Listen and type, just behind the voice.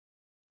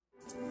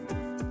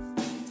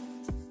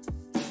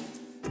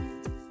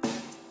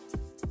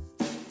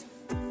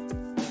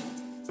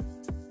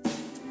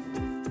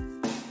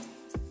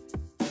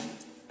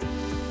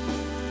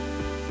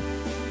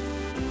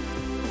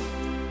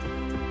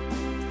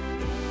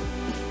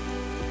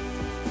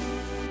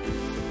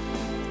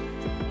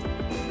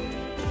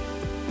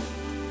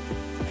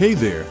Hey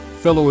there,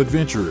 fellow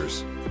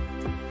adventurers!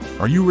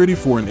 Are you ready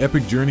for an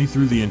epic journey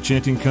through the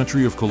enchanting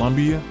country of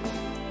Colombia?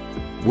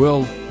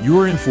 Well,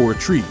 you're in for a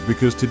treat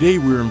because today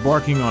we're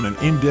embarking on an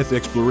in-depth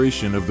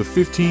exploration of the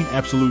 15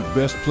 absolute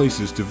best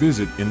places to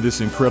visit in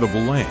this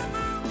incredible land.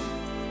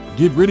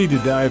 Get ready to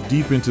dive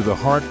deep into the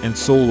heart and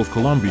soul of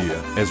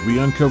Colombia as we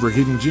uncover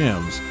hidden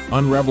gems,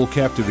 unravel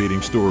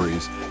captivating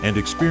stories, and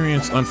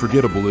experience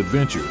unforgettable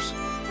adventures.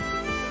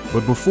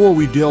 But before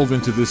we delve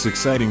into this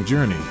exciting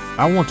journey,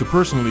 I want to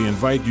personally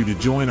invite you to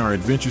join our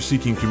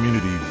adventure-seeking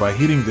community by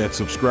hitting that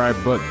subscribe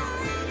button.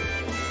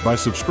 By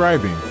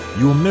subscribing,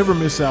 you will never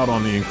miss out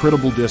on the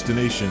incredible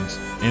destinations,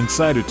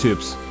 insider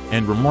tips,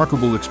 and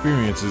remarkable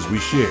experiences we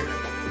share.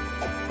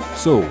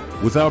 So,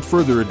 without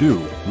further ado,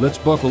 let's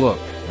buckle up,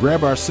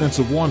 grab our sense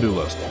of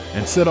wanderlust,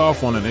 and set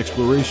off on an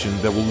exploration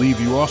that will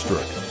leave you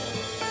awestruck.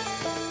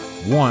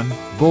 1.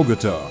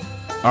 Bogotá.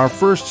 Our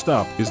first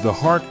stop is the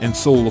heart and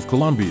soul of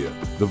Colombia,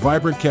 the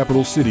vibrant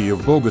capital city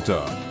of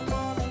Bogotá.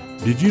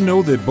 Did you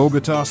know that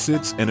Bogotá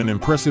sits at an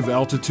impressive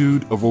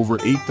altitude of over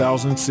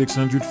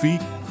 8,600 feet?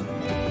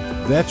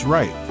 That's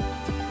right.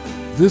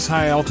 This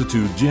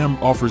high-altitude gem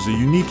offers a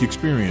unique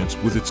experience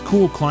with its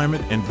cool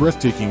climate and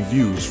breathtaking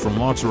views from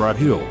Montserrat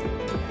Hill.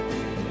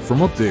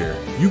 From up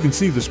there, you can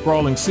see the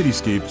sprawling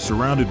cityscape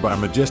surrounded by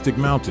majestic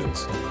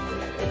mountains.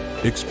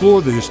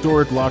 Explore the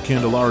historic La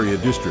Candelaria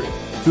district,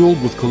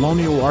 filled with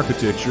colonial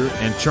architecture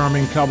and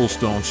charming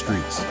cobblestone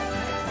streets.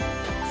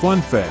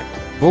 Fun fact,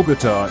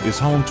 Bogotá is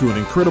home to an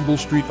incredible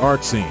street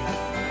art scene.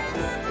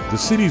 The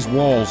city's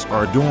walls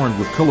are adorned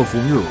with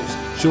colorful murals,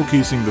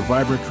 showcasing the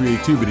vibrant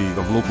creativity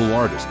of local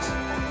artists.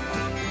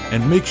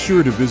 And make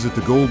sure to visit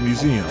the Gold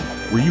Museum,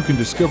 where you can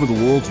discover the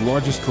world's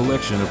largest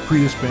collection of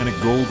pre-Hispanic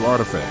gold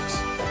artifacts.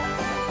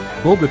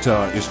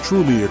 Bogotá is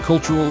truly a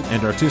cultural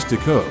and artistic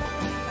hub.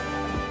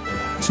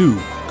 2.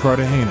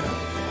 Cartagena.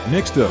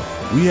 Next up,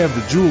 we have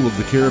the jewel of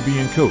the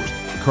Caribbean coast,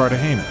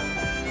 Cartagena.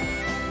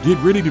 Get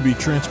ready to be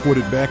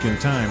transported back in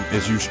time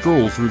as you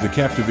stroll through the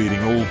captivating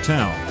old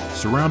town,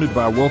 surrounded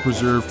by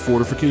well-preserved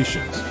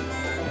fortifications.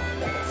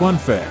 Fun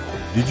fact,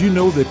 did you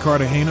know that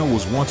Cartagena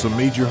was once a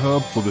major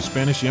hub for the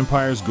Spanish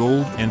Empire's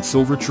gold and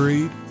silver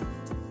trade?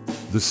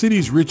 The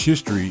city's rich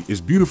history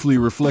is beautifully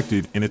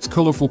reflected in its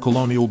colorful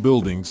colonial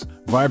buildings,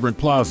 vibrant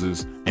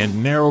plazas,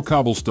 and narrow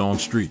cobblestone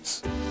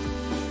streets.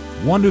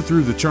 Wander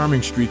through the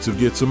charming streets of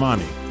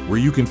Getsemani, where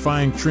you can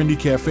find trendy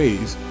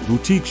cafes,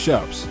 boutique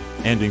shops,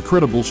 and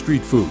incredible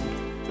street food.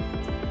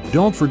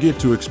 Don't forget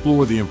to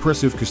explore the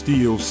impressive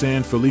Castillo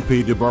San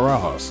Felipe de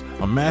Barajas,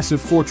 a massive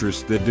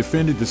fortress that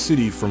defended the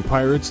city from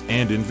pirates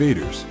and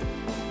invaders.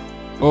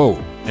 Oh,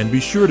 and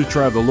be sure to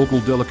try the local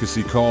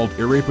delicacy called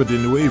arepa de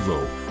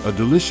nuevo, a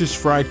delicious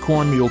fried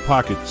cornmeal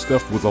pocket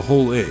stuffed with a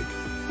whole egg.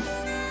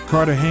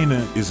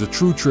 Cartagena is a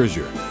true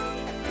treasure.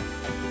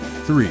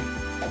 3.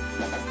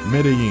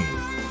 Medellín.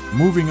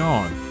 Moving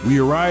on, we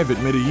arrive at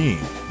Medellín,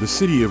 the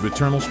city of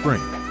eternal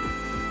spring.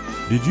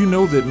 Did you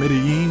know that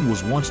Medellín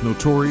was once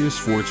notorious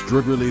for its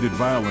drug-related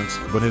violence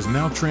but has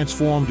now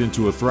transformed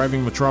into a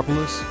thriving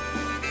metropolis?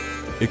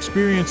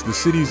 Experience the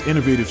city's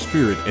innovative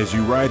spirit as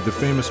you ride the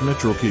famous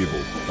Metro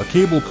Cable, a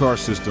cable car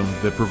system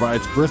that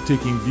provides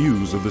breathtaking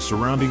views of the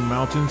surrounding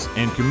mountains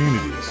and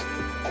communities.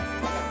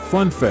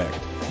 Fun fact,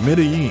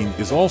 Medellín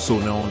is also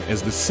known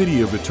as the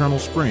City of Eternal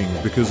Spring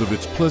because of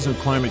its pleasant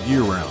climate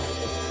year-round.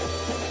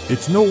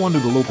 It's no wonder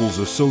the locals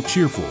are so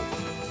cheerful.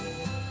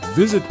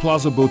 Visit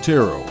Plaza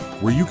Botero,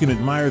 where you can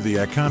admire the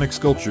iconic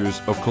sculptures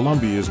of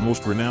Colombia's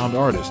most renowned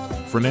artist,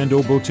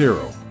 Fernando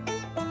Botero.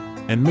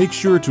 And make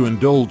sure to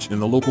indulge in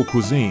the local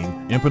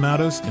cuisine.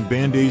 Empanadas and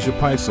bandeja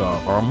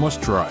paisa are a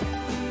must-try.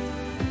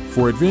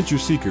 For adventure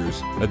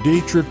seekers, a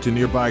day trip to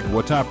nearby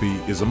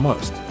Guatapi is a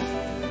must.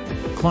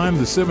 Climb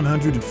the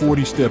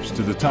 740 steps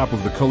to the top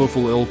of the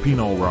colorful El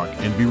Pinol Rock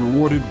and be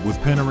rewarded with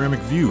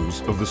panoramic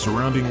views of the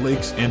surrounding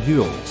lakes and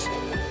hills.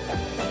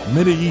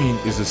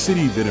 Medellín is a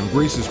city that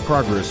embraces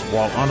progress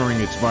while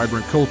honoring its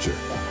vibrant culture.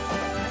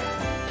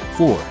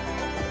 4.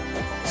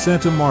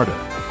 Santa Marta.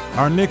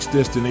 Our next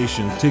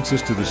destination takes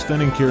us to the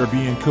stunning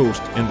Caribbean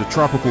coast and the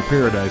tropical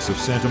paradise of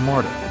Santa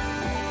Marta.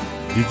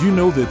 Did you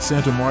know that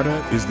Santa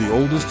Marta is the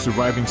oldest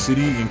surviving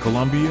city in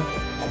Colombia?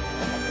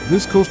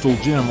 This coastal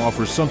gem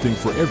offers something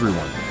for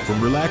everyone,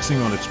 from relaxing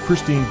on its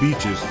pristine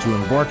beaches to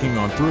embarking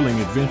on thrilling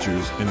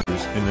adventures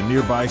in the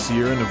nearby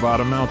Sierra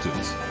Nevada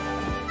mountains.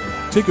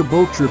 Take a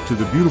boat trip to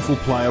the beautiful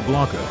Playa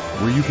Blanca,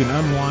 where you can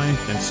unwind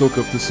and soak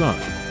up the sun.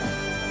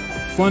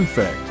 Fun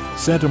fact,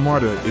 Santa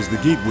Marta is the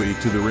gateway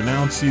to the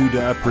renowned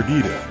Ciudad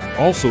Perdida,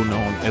 also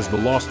known as the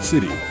Lost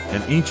City,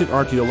 an ancient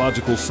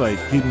archaeological site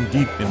hidden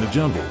deep in the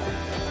jungle.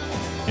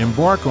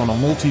 Embark on a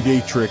multi-day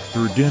trek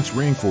through dense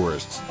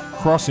rainforests,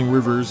 crossing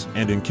rivers,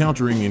 and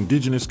encountering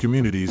indigenous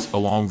communities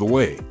along the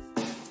way.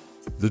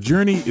 The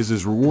journey is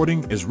as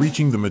rewarding as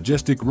reaching the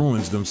majestic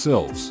ruins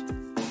themselves.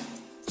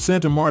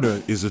 Santa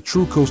Marta is a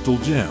true coastal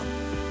gem.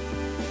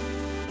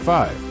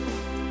 5.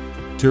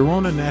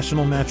 Tayrona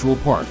National Natural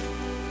Park.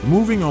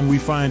 Moving on, we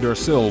find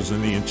ourselves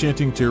in the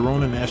enchanting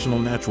Tayrona National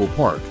Natural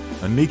Park,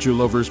 a nature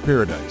lover's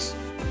paradise.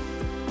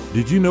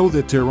 Did you know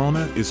that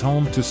Tayrona is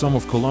home to some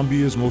of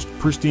Colombia's most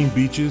pristine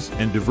beaches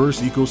and diverse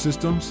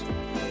ecosystems?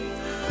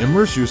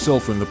 Immerse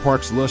yourself in the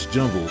park's lush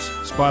jungles,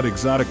 spot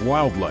exotic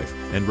wildlife,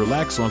 and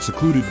relax on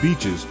secluded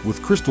beaches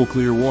with crystal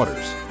clear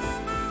waters.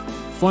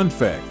 Fun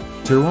fact,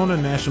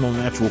 Tayrona National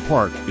Natural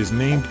Park is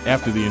named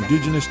after the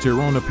indigenous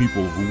Tayrona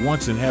people who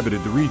once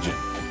inhabited the region.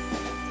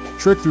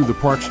 Trek through the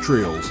park's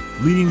trails,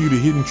 leading you to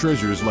hidden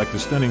treasures like the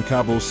stunning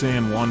Cabo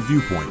San Juan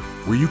viewpoint,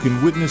 where you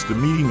can witness the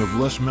meeting of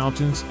lush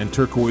mountains and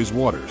turquoise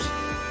waters.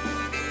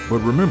 But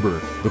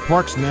remember, the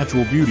park's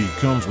natural beauty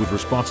comes with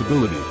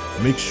responsibility.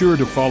 Make sure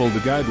to follow the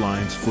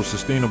guidelines for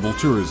sustainable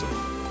tourism.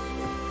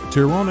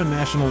 Tayrona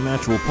National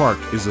Natural Park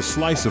is a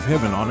slice of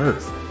heaven on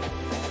earth.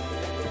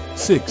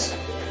 6.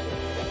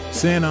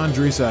 San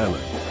Andres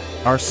Island.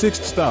 Our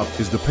sixth stop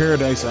is the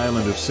paradise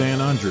island of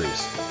San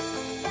Andres.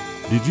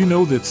 Did you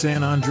know that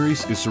San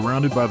Andres is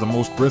surrounded by the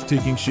most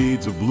breathtaking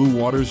shades of blue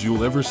waters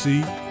you'll ever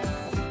see?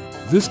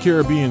 This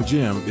Caribbean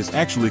gem is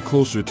actually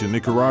closer to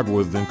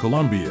Nicaragua than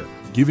Colombia,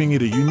 giving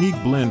it a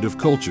unique blend of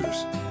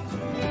cultures.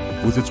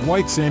 With its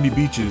white sandy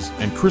beaches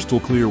and crystal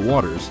clear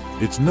waters,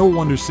 it's no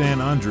wonder San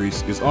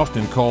Andres is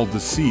often called the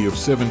Sea of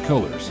Seven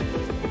Colors.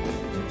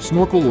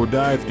 Snorkel or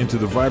dive into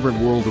the vibrant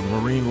world of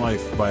marine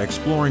life by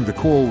exploring the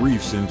coral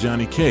reefs in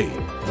Johnny Cay,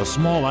 a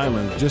small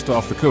island just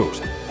off the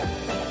coast.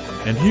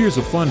 And here's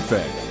a fun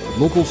fact,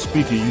 locals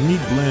speak a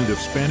unique blend of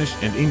Spanish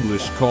and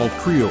English called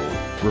Creole,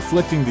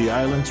 reflecting the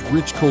island's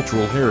rich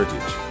cultural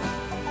heritage.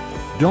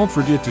 Don't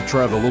forget to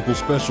try the local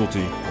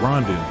specialty,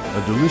 rondin,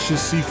 a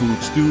delicious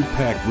seafood stew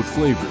packed with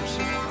flavors.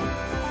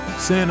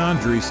 San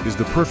Andres is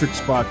the perfect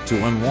spot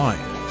to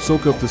unwind,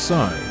 soak up the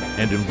sun,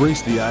 and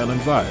embrace the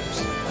island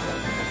vibes.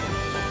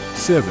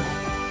 7.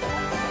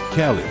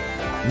 Cali.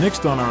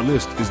 Next on our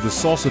list is the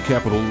salsa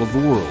capital of the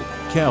world,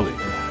 Cali.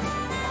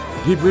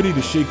 Get ready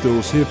to shake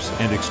those hips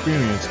and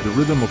experience the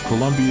rhythm of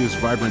Colombia's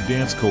vibrant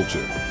dance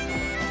culture.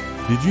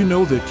 Did you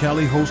know that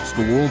Cali hosts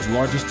the world's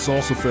largest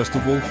salsa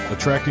festival,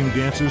 attracting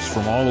dancers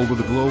from all over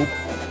the globe?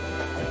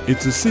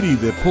 It's a city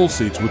that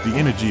pulsates with the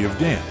energy of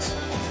dance.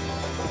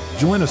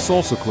 Join a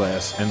salsa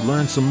class and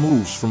learn some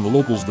moves from the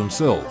locals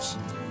themselves.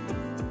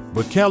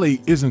 But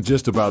Cali isn't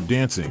just about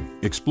dancing.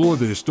 Explore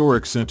the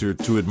historic center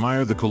to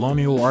admire the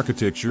colonial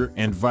architecture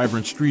and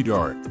vibrant street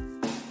art.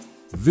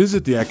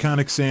 Visit the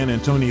iconic San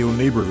Antonio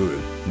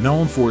neighborhood,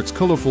 known for its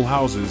colorful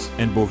houses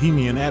and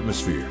bohemian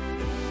atmosphere.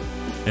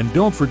 And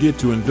don't forget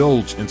to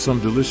indulge in some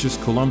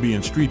delicious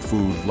Colombian street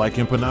food like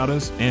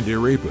empanadas and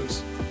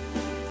arepas.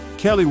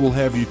 Cali will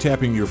have you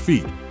tapping your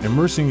feet,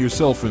 immersing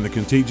yourself in the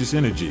contagious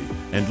energy,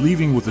 and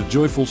leaving with a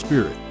joyful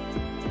spirit.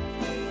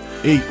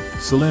 8.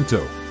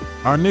 Salento.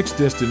 Our next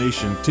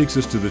destination takes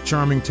us to the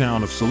charming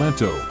town of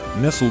Salento,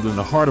 nestled in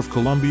the heart of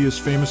Colombia's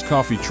famous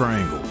coffee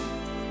triangle.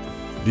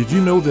 Did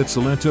you know that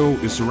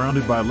Salento is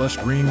surrounded by lush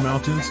green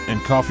mountains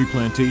and coffee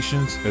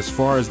plantations as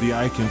far as the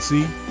eye can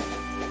see?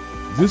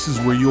 This is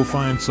where you'll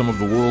find some of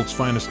the world's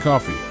finest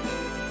coffee.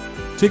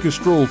 Take a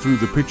stroll through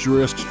the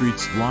picturesque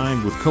streets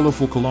lined with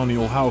colorful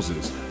colonial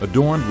houses,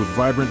 adorned with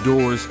vibrant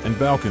doors and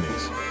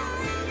balconies.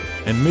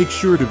 And make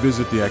sure to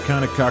visit the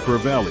iconic Cacra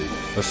Valley,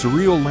 a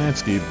surreal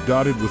landscape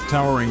dotted with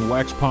towering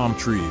wax palm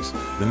trees,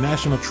 the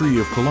national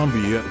tree of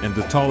Colombia and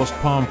the tallest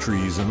palm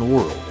trees in the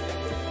world.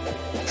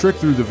 Trek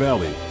through the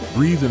valley,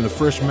 breathe in the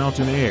fresh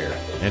mountain air,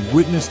 and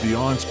witness the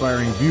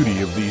awe-inspiring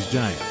beauty of these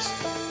giants.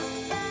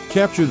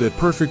 Capture that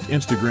perfect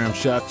Instagram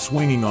shot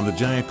swinging on the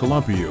giant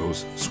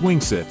columpios,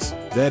 swing sets,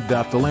 that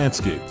dot the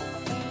landscape.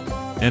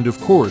 And of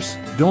course,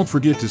 don't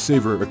forget to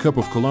savor a cup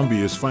of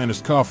Colombia's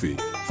finest coffee,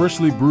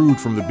 freshly brewed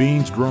from the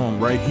beans grown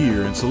right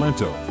here in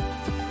Salento.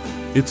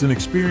 It's an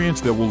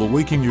experience that will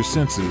awaken your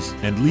senses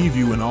and leave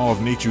you in awe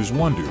of nature's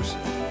wonders.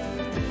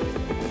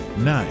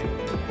 9.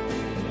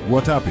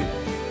 Guatapé.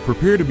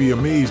 Prepare to be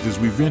amazed as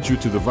we venture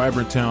to the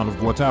vibrant town of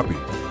Guatapé.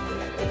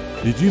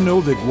 Did you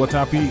know that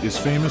Guatapé is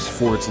famous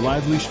for its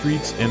lively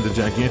streets and the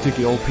gigantic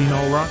El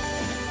Pinal rock?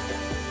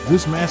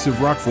 This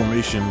massive rock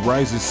formation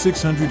rises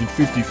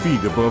 650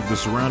 feet above the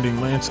surrounding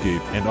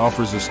landscape and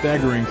offers a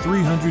staggering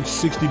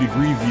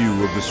 360-degree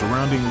view of the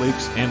surrounding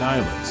lakes and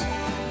islands.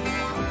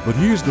 But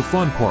here's the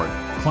fun part,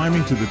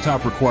 climbing to the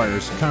top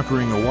requires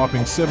conquering a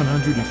whopping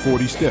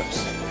 740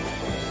 steps.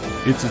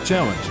 It's a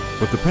challenge,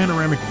 but the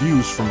panoramic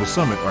views from the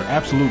summit are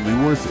absolutely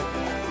worth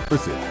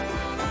it.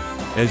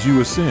 As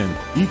you ascend,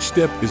 each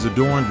step is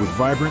adorned with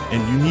vibrant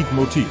and unique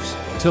motifs,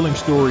 telling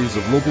stories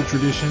of local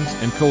traditions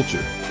and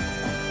culture.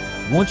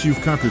 Once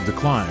you've conquered the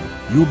climb,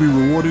 you'll be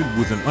rewarded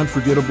with an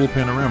unforgettable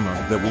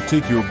panorama that will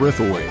take your breath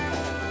away.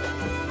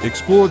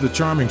 Explore the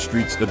charming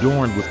streets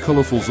adorned with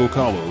colorful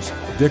zocalos,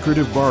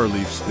 decorative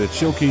bas-reliefs that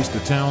showcase the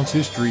town's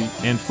history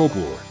and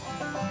folklore.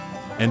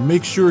 And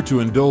make sure to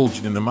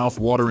indulge in the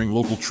mouth-watering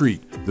local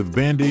treat, the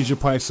bandeja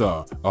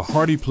paisa, a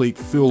hearty plate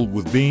filled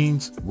with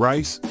beans,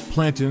 rice,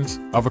 plantains,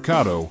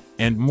 avocado,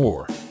 and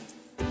more.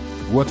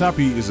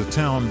 Guatapé is a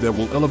town that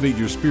will elevate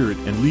your spirit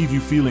and leave you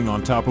feeling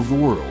on top of the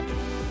world.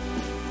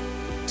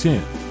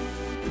 10.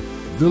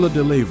 Villa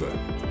de Leyva.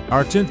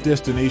 Our 10th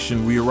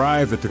destination, we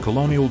arrive at the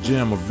colonial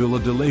gem of Villa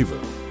de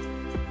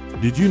Leyva.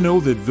 Did you know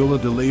that Villa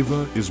de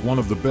Leyva is one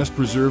of the best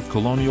preserved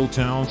colonial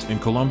towns in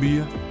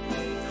Colombia?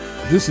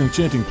 This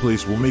enchanting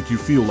place will make you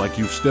feel like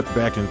you've stepped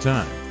back in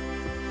time.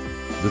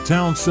 The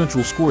town's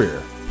central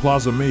square,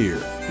 Plaza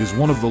Mayor, is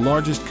one of the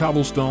largest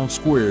cobblestone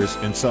squares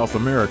in South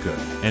America,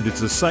 and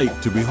it's a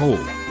sight to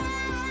behold.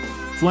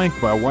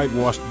 Flanked by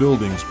whitewashed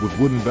buildings with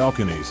wooden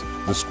balconies,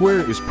 the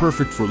square is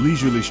perfect for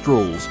leisurely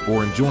strolls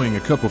or enjoying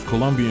a cup of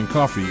Colombian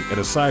coffee at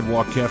a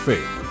sidewalk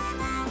cafe.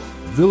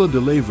 Villa de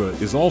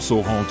Leyva is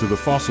also home to the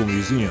Fossil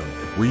Museum,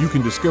 where you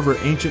can discover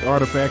ancient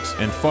artifacts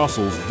and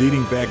fossils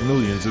dating back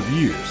millions of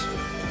years.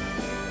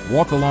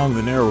 Walk along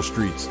the narrow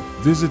streets,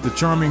 visit the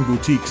charming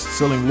boutiques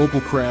selling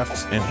local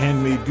crafts and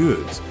handmade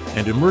goods,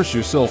 and immerse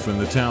yourself in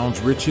the town's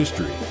rich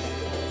history.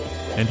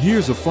 And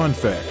here's a fun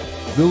fact.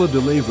 Villa de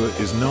Leyva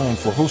is known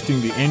for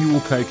hosting the annual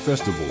Kite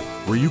Festival,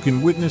 where you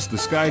can witness the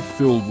sky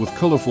filled with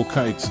colorful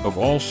kites of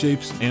all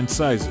shapes and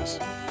sizes.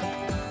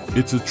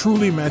 It's a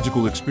truly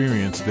magical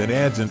experience that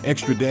adds an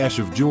extra dash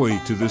of joy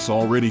to this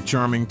already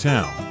charming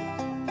town.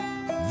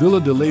 Villa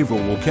de Leyva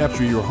will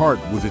capture your heart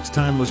with its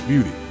timeless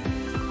beauty.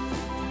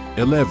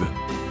 11.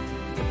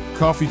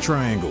 Coffee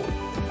Triangle.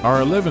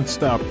 Our 11th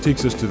stop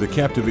takes us to the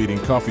captivating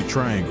Coffee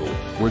Triangle,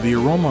 where the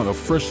aroma of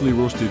freshly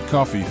roasted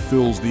coffee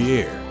fills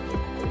the air.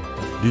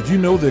 Did you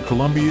know that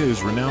Colombia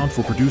is renowned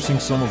for producing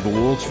some of the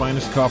world's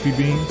finest coffee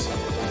beans?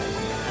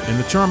 In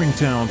the charming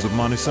towns of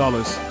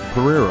Manizales,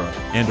 Pereira,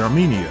 and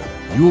Armenia,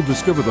 you will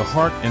discover the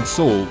heart and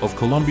soul of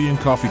Colombian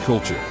coffee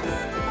culture.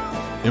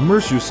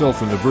 Immerse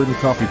yourself in the verdant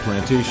coffee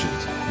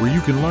plantations, where you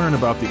can learn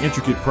about the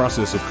intricate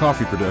process of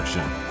coffee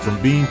production,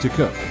 from bean to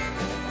cup.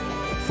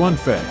 Fun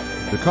fact,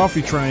 the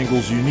Coffee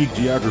Triangle's unique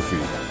geography,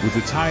 with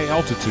its high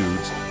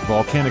altitudes,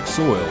 volcanic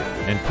soil,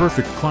 and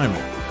perfect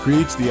climate,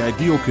 creates the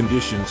ideal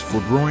conditions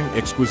for growing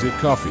exquisite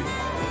coffee.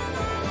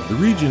 The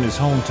region is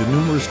home to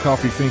numerous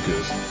coffee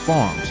fincas,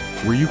 farms,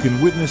 where you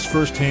can witness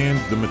firsthand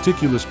the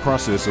meticulous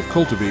process of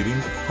cultivating,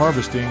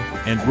 harvesting,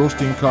 and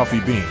roasting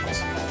coffee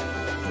beans.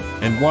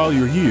 And while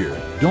you're here,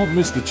 don't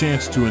miss the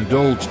chance to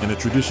indulge in a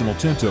traditional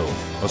tinto,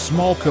 a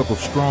small cup of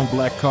strong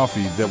black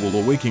coffee that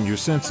will awaken your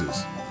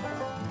senses.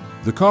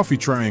 The Coffee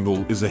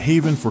Triangle is a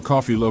haven for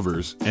coffee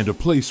lovers and a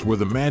place where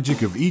the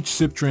magic of each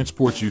sip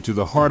transports you to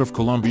the heart of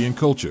Colombian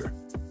culture.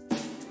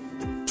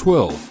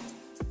 12.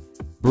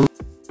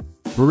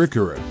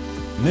 Barichara.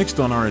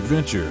 Next on our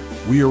adventure,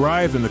 we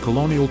arrive in the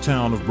colonial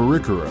town of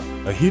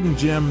Barichara, a hidden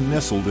gem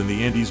nestled in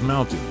the Andes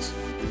Mountains.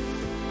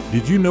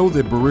 Did you know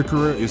that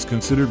Barichara is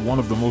considered one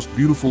of the most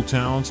beautiful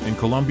towns in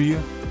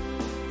Colombia?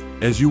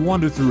 As you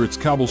wander through its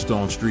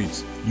cobblestone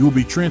streets, you will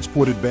be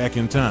transported back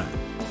in time.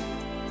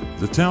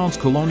 The town's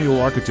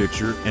colonial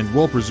architecture and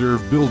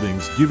well-preserved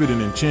buildings give it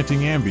an enchanting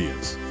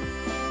ambience.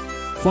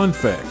 Fun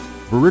fact,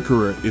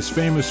 Barichara is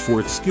famous for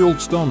its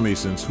skilled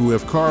stonemasons who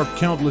have carved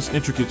countless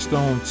intricate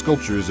stone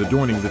sculptures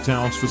adorning the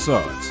town's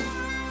facades.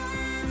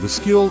 The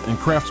skill and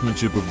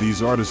craftsmanship of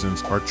these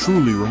artisans are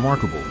truly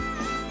remarkable.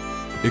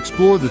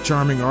 Explore the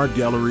charming art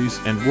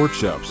galleries and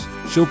workshops,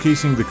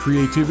 showcasing the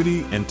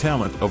creativity and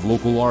talent of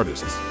local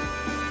artists.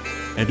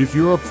 And if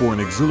you're up for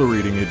an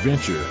exhilarating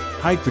adventure,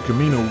 hike the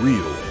Camino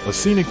Real, a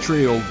scenic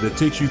trail that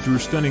takes you through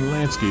stunning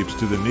landscapes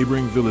to the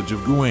neighboring village of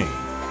Guain.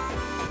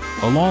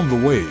 Along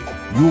the way,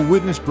 you will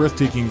witness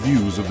breathtaking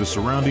views of the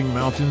surrounding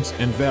mountains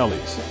and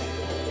valleys.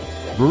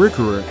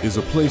 Barichara is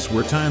a place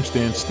where time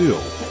stands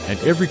still, and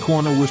every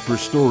corner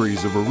whispers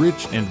stories of a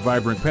rich and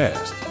vibrant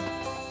past.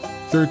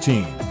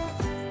 13.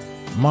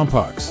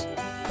 Mompox.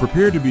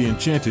 Prepare to be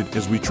enchanted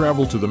as we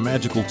travel to the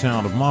magical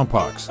town of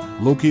Mompox,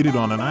 located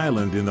on an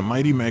island in the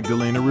mighty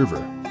Magdalena River.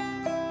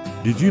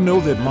 Did you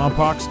know that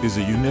Mompox is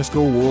a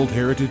UNESCO World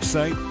Heritage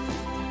Site?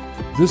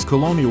 This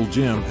colonial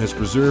gem has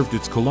preserved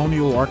its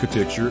colonial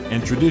architecture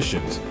and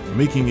traditions,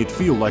 making it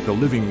feel like a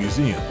living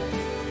museum.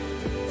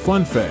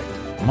 Fun fact,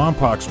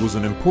 Mompox was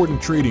an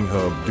important trading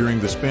hub during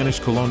the Spanish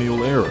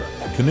colonial era,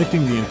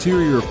 connecting the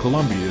interior of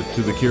Colombia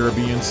to the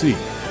Caribbean Sea.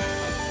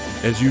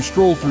 As you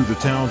stroll through the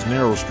town's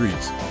narrow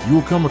streets, you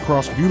will come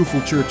across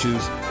beautiful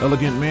churches,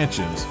 elegant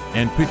mansions,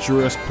 and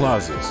picturesque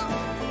plazas.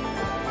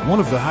 One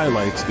of the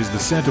highlights is the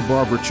Santa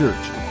Barbara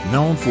Church,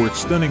 known for its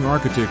stunning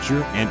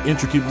architecture and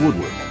intricate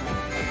woodwork.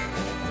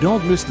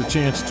 Don't miss the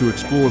chance to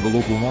explore the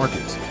local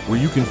markets, where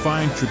you can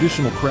find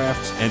traditional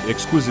crafts and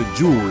exquisite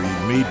jewelry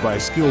made by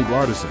skilled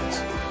artisans.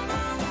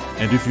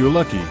 And if you're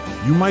lucky,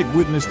 you might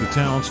witness the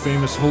town's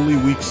famous Holy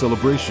Week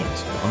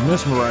celebrations, a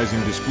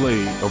mesmerizing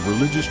display of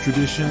religious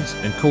traditions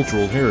and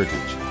cultural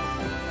heritage.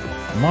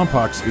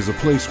 Mompox is a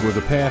place where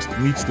the past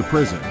meets the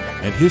present,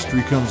 and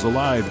history comes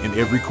alive in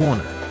every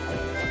corner.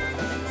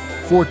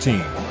 14.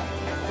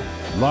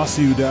 La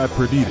Ciudad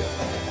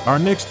Perdida. Our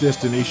next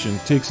destination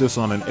takes us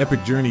on an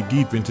epic journey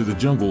deep into the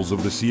jungles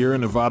of the Sierra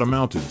Nevada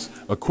mountains,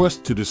 a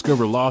quest to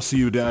discover La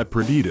Ciudad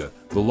Perdida,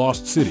 the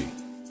lost city.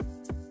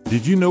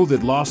 Did you know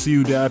that La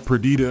Ciudad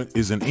Perdida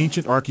is an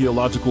ancient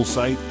archaeological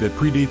site that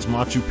predates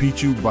Machu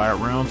Picchu by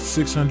around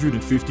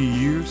 650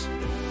 years?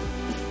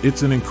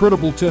 It's an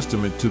incredible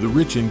testament to the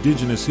rich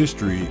indigenous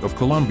history of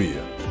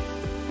Colombia.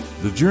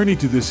 The journey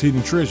to this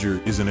hidden treasure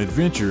is an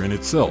adventure in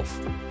itself.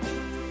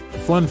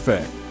 Fun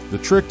fact, the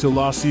trek to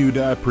La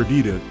Ciudad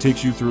Perdida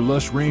takes you through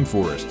lush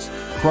rainforests,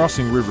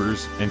 crossing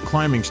rivers, and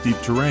climbing steep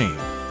terrain,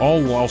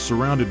 all while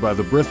surrounded by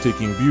the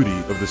breathtaking beauty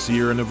of the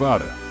Sierra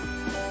Nevada.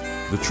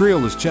 The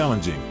trail is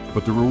challenging,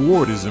 but the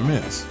reward is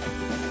immense.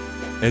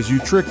 As you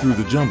trek through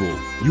the jungle,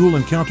 you will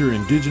encounter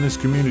indigenous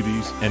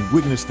communities and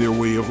witness their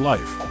way of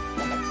life.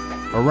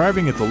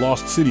 Arriving at the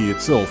lost city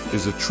itself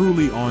is a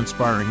truly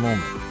awe-inspiring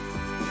moment.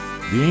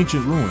 The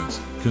ancient ruins,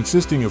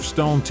 consisting of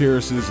stone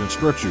terraces and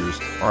structures,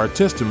 are a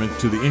testament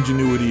to the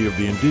ingenuity of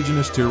the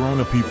indigenous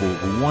Tayrona people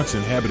who once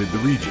inhabited the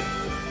region.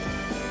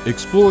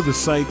 Explore the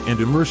site and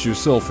immerse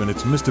yourself in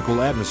its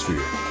mystical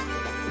atmosphere.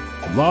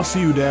 La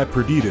Ciudad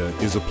Perdida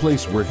is a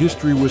place where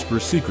history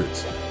whispers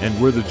secrets, and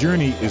where the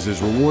journey is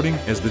as rewarding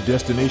as the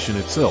destination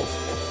itself.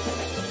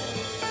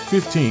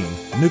 15.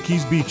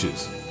 Nuquis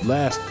Beaches.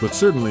 Last, but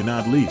certainly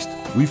not least,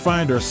 we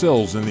find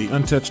ourselves in the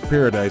untouched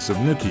paradise of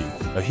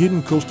Nuquis, a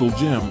hidden coastal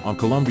gem on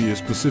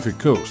Colombia's Pacific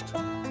coast.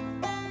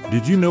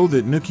 Did you know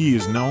that Nuquis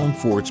is known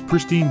for its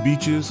pristine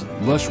beaches,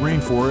 lush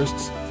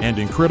rainforests, and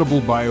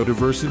incredible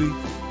biodiversity?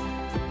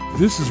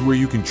 This is where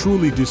you can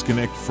truly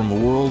disconnect from the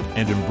world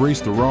and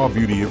embrace the raw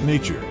beauty of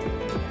nature.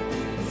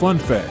 Fun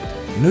fact,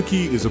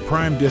 Nuquis is a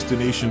prime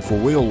destination for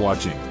whale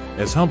watching,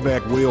 as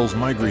humpback whales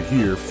migrate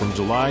here from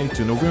July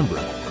to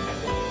November.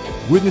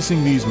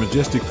 Witnessing these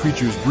majestic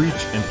creatures breach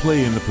and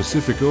play in the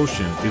Pacific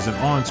Ocean is an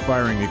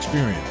awe-inspiring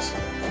experience.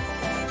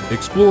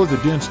 Explore the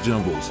dense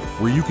jungles,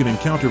 where you can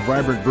encounter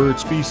vibrant bird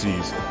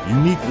species,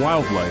 unique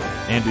wildlife,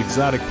 and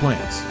exotic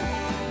plants.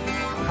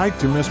 Hike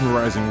to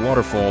mesmerizing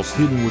waterfalls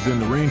hidden within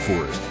the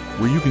rainforest,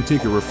 where you can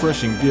take a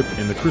refreshing dip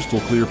in the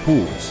crystal-clear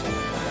pools.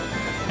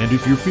 And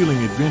if you're feeling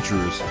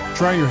adventurous,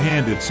 try your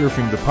hand at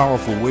surfing the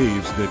powerful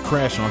waves that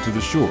crash onto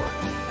the shore.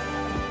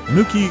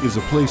 Nuquis is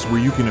a place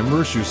where you can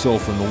immerse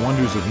yourself in the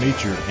wonders of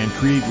nature and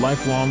create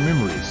lifelong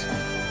memories.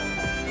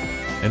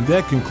 And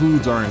that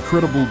concludes our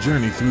incredible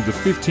journey through the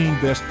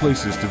 15 best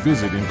places to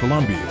visit in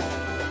Colombia.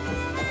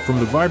 From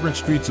the vibrant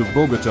streets of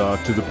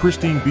Bogotá to the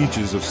pristine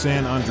beaches of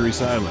San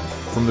Andres Island,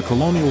 from the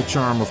colonial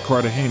charm of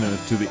Cartagena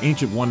to the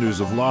ancient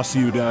wonders of La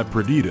Ciudad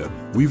Perdida,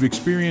 we've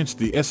experienced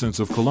the essence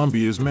of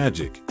Colombia's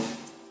magic.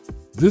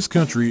 This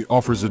country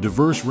offers a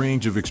diverse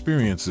range of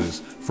experiences,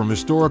 from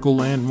historical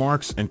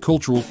landmarks and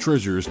cultural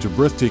treasures to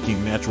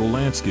breathtaking natural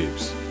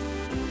landscapes.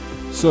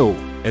 So,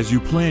 as you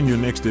plan your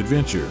next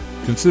adventure,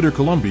 consider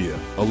Colombia,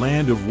 a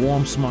land of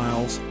warm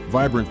smiles,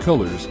 vibrant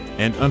colors,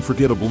 and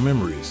unforgettable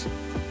memories.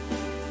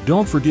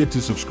 Don't forget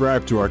to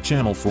subscribe to our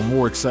channel for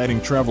more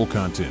exciting travel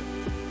content.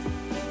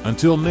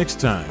 Until next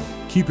time,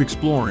 keep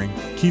exploring,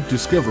 keep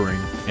discovering,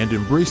 and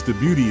embrace the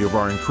beauty of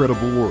our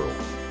incredible world.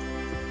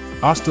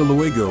 Hasta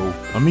luego,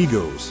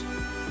 amigos.